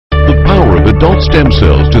adult stem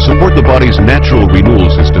cells to support the body's natural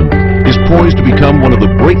renewal system is poised to become one of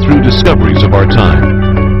the breakthrough discoveries of our time.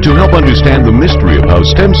 To help understand the mystery of how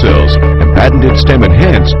stem cells and patented Stem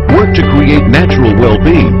Enhance work to create natural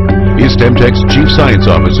well-being is StemTech's Chief Science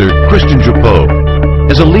Officer, Christian Drapeau.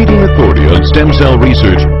 As a leading authority on stem cell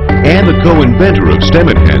research and the co-inventor of Stem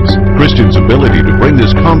Enhance, Christian's ability to bring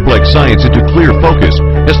this complex science into clear focus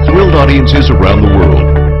has thrilled audiences around the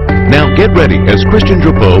world. Now get ready as Christian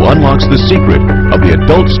Drapeau unlocks the secret of the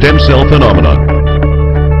adult stem cell phenomenon.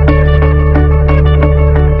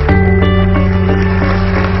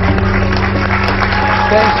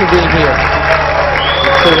 Thanks for being here.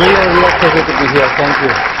 It's a real pleasure to be here. Thank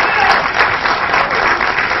you.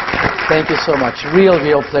 Thank you so much.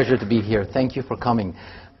 Real pleasure to be here. Thank you for coming.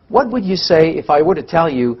 What would you say if I were to tell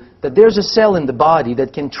you that there's a cell in the body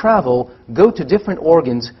that can travel, go to different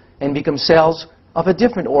organs, and become cells of a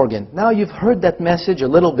different organ? Now you've heard that message a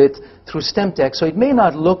little bit through StemTech, so it may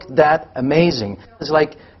not look that amazing. It's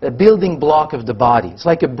like a building block of the body. It's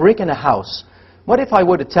like a brick in a house. What if I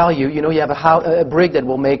were to tell you, you have a brick that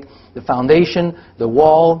will make the foundation, the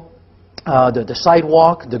wall, the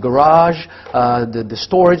sidewalk, the garage, the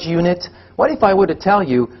storage unit? What if I were to tell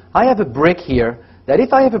you, I have a brick here that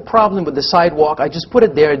if I have a problem with the sidewalk, I just put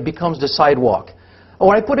it there, it becomes the sidewalk.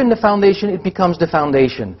 Or I put it in the foundation, it becomes the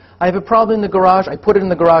foundation. I have a problem in the garage, I put it in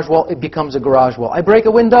the garage wall, it becomes a garage wall. I break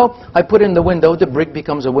a window, I put it in the window, the brick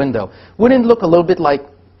becomes a window. Wouldn't it look a little bit like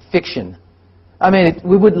fiction? I mean,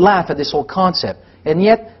 we would laugh at this whole concept. And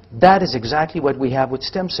yet, that is exactly what we have with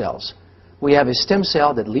stem cells. We have a stem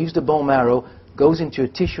cell that leaves the bone marrow, goes into a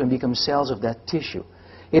tissue, and becomes cells of that tissue.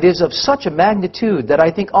 It is of such a magnitude that I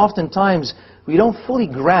think oftentimes we don't fully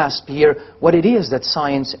grasp here what it is that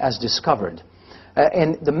science has discovered.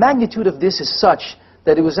 And the magnitude of this is such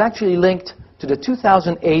that it was actually linked to the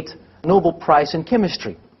 2008 Nobel Prize in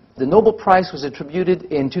Chemistry. The Nobel Prize was attributed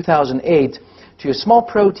in 2008 to a small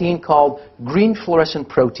protein called green fluorescent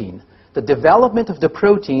protein. The development of the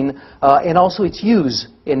protein and also its use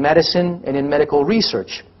in medicine and in medical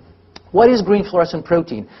research. What is green fluorescent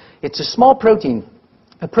protein? It's a small protein.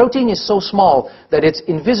 A protein is so small that it's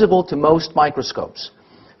invisible to most microscopes.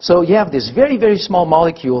 So you have this very small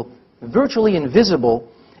molecule, virtually invisible,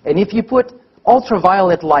 and if you put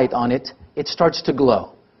ultraviolet light on it, it starts to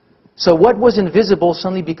glow. So what was invisible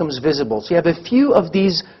suddenly becomes visible. So you have a few of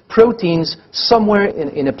these proteins somewhere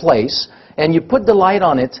in a place, and you put the light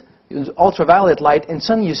on it, ultraviolet light, and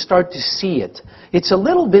suddenly you start to see it. It's a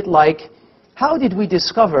little bit like, how did we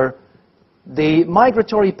discover the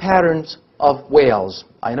migratory patterns of whales?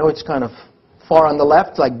 I know it's kind of far on the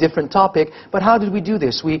left, like different topic, but how did we do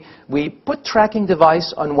this? We put tracking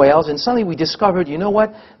device on whales, and suddenly we discovered, you know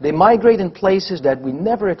what? They migrate in places that we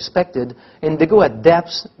never expected, and they go at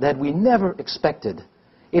depths that we never expected.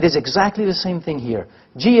 It is exactly the same thing here.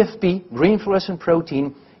 GFP, green fluorescent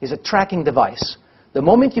protein, is a tracking device. The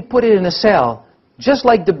moment you put it in a cell, just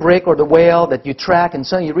like the brick or the whale that you track, and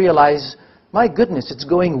suddenly you realize, my goodness, it's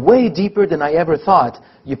going way deeper than I ever thought.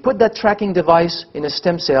 You put that tracking device in a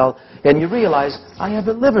stem cell, and you realize, I have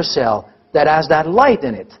a liver cell that has that light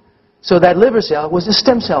in it. So that liver cell was a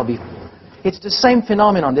stem cell before. It's the same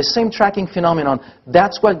phenomenon, the same tracking phenomenon.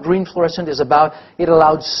 That's what green fluorescent is about. It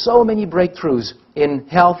allowed so many breakthroughs in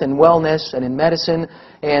health and wellness and in medicine.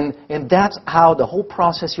 And that's how the whole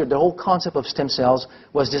process here, the whole concept of stem cells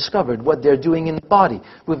was discovered, what they're doing in the body.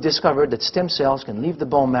 We've discovered that stem cells can leave the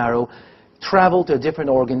bone marrow, travel to different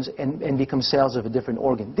organs, and become cells of a different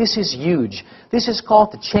organ. This is huge. This is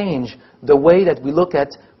called to change the way that we look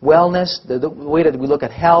at wellness, the way that we look at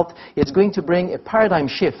health. It's going to bring a paradigm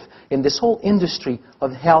shift in this whole industry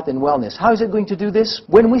of health and wellness. How is it going to do this?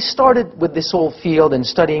 When we started with this whole field and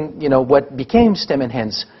studying, what became Stem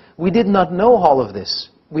Enhance, we did not know all of this.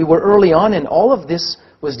 We were early on, and all of this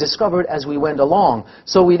was discovered as we went along.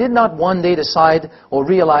 So we did not one day decide or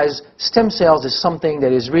realize stem cells is something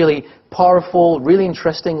that is really powerful, really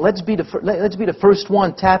interesting. Let's be the first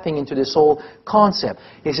one tapping into this whole concept.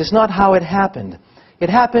 This is not how it happened.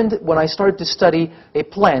 It happened when I started to study a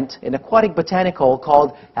plant, an aquatic botanical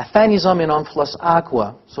called Aphanisum inomphalus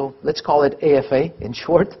aqua. So let's call it AFA in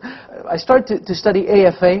short. I started to study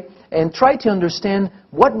AFA and try to understand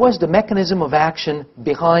what was the mechanism of action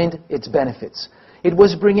behind its benefits. It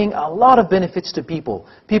was bringing a lot of benefits to people.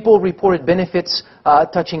 People reported benefits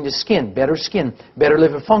touching the skin, better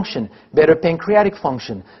liver function, better pancreatic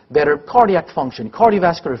function, better cardiac function,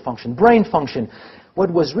 cardiovascular function, brain function.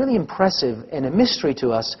 What was really impressive and a mystery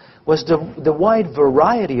to us was the wide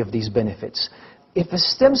variety of these benefits. If a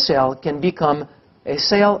stem cell can become a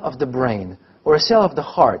cell of the brain or a cell of the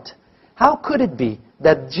heart, how could it be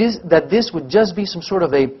that this would just be some sort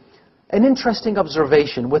of a an interesting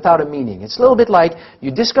observation without a meaning. It's a little bit like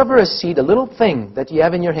you discover a seed, a little thing that you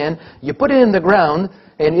have in your hand, you put it in the ground,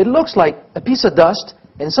 and it looks like a piece of dust,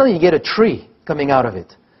 and suddenly you get a tree coming out of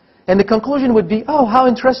it. And the conclusion would be, oh, how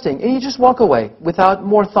interesting. And you just walk away without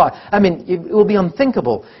more thought. I mean, it will be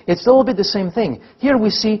unthinkable. It's a little bit the same thing. Here we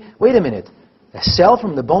see, wait a minute, a cell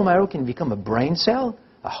from the bone marrow can become a brain cell,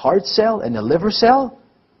 a heart cell, and a liver cell?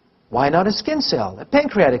 Why not a skin cell, a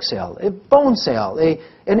pancreatic cell, a bone cell,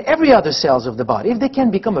 and every other cells of the body? If they can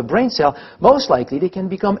become a brain cell, most likely they can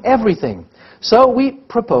become everything. So we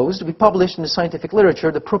published in the scientific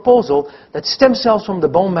literature the proposal that stem cells from the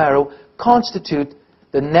bone marrow constitute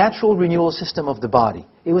the natural renewal system of the body.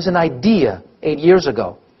 It was an idea 8 years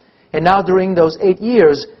ago. And now during those 8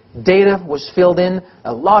 years, data was filled in,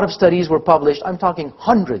 a lot of studies were published. I'm talking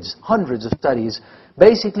hundreds of studies,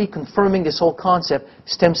 basically confirming this whole concept.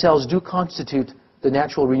 Stem cells do constitute the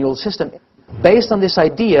natural renewal system. Based on this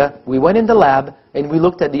idea, we went in the lab and we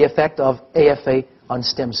looked at the effect of AFA on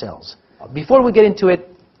stem cells. Before we get into it,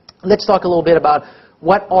 let's talk a little bit about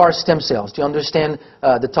what are stem cells, to understand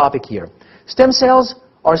the topic here. Stem cells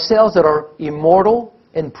are cells that are immortal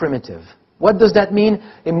and primitive. What does that mean?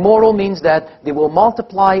 Immortal means that they will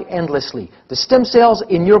multiply endlessly. The stem cells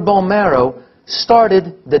in your bone marrow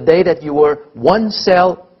started the day that you were one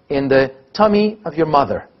cell in the tummy of your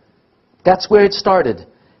mother. That's where it started.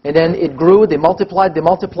 And then it grew, they multiplied,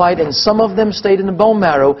 and some of them stayed in the bone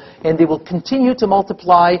marrow, and they will continue to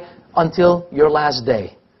multiply until your last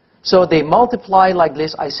day. So they multiply like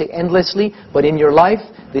this, I say endlessly, but in your life,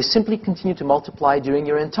 they simply continue to multiply during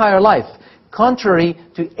your entire life, contrary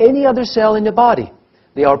to any other cell in the body.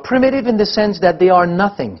 They are primitive in the sense that they are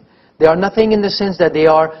nothing. They are nothing in the sense that they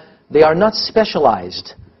are not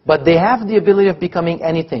specialized, but they have the ability of becoming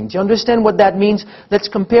anything. Do you understand what that means? Let's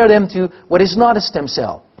compare them to what is not a stem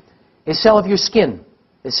cell. A cell of your skin,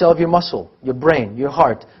 a cell of your muscle, your brain, your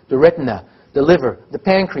heart, the retina, the liver, the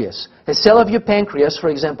pancreas. A cell of your pancreas, for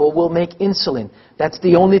example, will make insulin. That's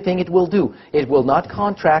the only thing it will do. It will not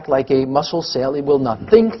contract like a muscle cell. It will not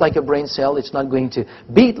think like a brain cell. It's not going to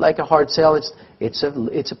beat like a heart cell. It's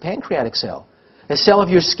a pancreatic cell. A cell of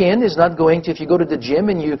your skin is not going to, if you go to the gym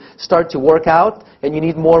and you start to work out and you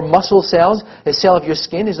need more muscle cells, a cell of your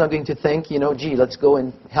skin is not going to think, gee, let's go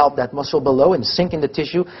and help that muscle below and sink in the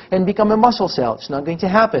tissue and become a muscle cell. It's not going to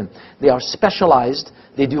happen. They are specialized.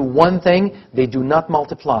 They do one thing. They do not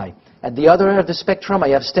multiply. At the other end of the spectrum, I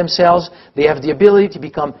have stem cells. They have the ability to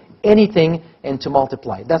become anything and to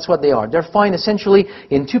multiply. That's what they are. They're found essentially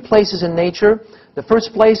in two places in nature. The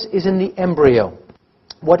first place is in the embryo.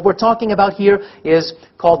 What we're talking about here is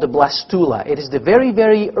called the blastula. It is the very,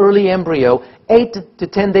 very early embryo, 8 to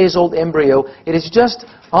 10 days old embryo. It is just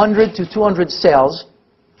 100 to 200 cells,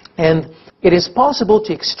 and it is possible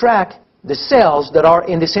to extract the cells that are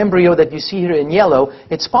in this embryo that you see here in yellow.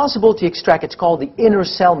 It's possible to extract, it's called the inner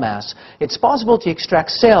cell mass. It's possible to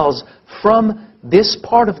extract cells from this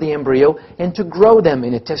part of the embryo and to grow them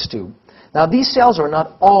in a test tube. Now, these cells are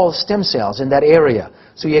not all stem cells in that area.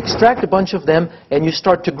 So you extract a bunch of them and you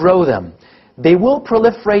start to grow them. They will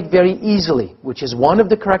proliferate very easily, which is one of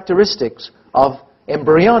the characteristics of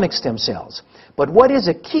embryonic stem cells. But what is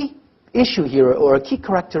a key issue here, or a key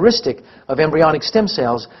characteristic of embryonic stem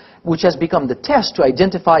cells, which has become the test to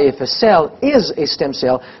identify if a cell is a stem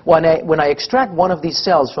cell, when I extract one of these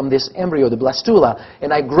cells from this embryo, the blastula,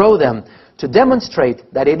 and I grow them, to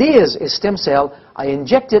demonstrate that it is a stem cell, I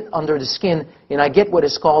inject it under the skin and I get what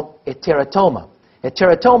is called a teratoma. A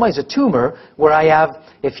teratoma is a tumor where I have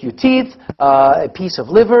a few teeth, a piece of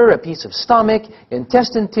liver, a piece of stomach,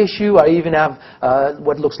 intestine tissue. I even have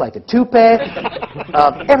what looks like a toupee,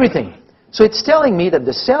 everything. So it's telling me that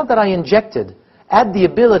the cell that I injected had the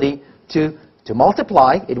ability to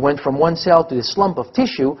multiply. It went from one cell to this lump of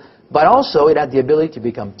tissue, but also it had the ability to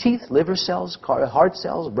become teeth, liver cells, heart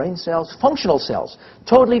cells, brain cells, functional cells,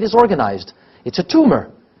 totally disorganized. It's a tumor,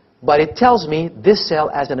 but it tells me this cell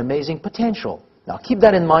has an amazing potential. Now, keep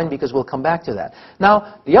that in mind because we'll come back to that.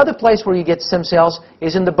 Now, the other place where you get stem cells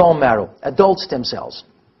is in the bone marrow, adult stem cells.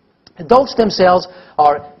 Adult stem cells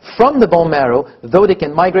are from the bone marrow, though they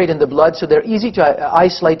can migrate in the blood, so they're easy to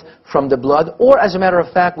isolate from the blood, or as a matter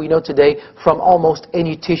of fact, we know today, from almost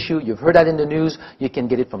any tissue. You've heard that in the news. You can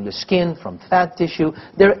get it from the skin, from fat tissue.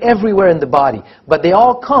 They're everywhere in the body, but they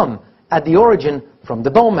all come at the origin from the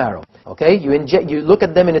bone marrow. Okay, you look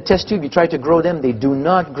at them in a test tube, you try to grow them, they do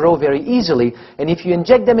not grow very easily, and if you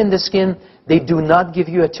inject them in the skin, they do not give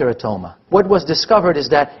you a teratoma. What was discovered is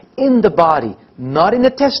that in the body, not in a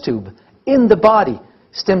test tube, in the body,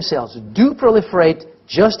 stem cells do proliferate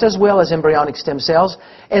just as well as embryonic stem cells,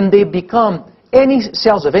 and they become any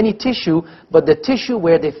cells of any tissue, but the tissue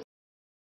where they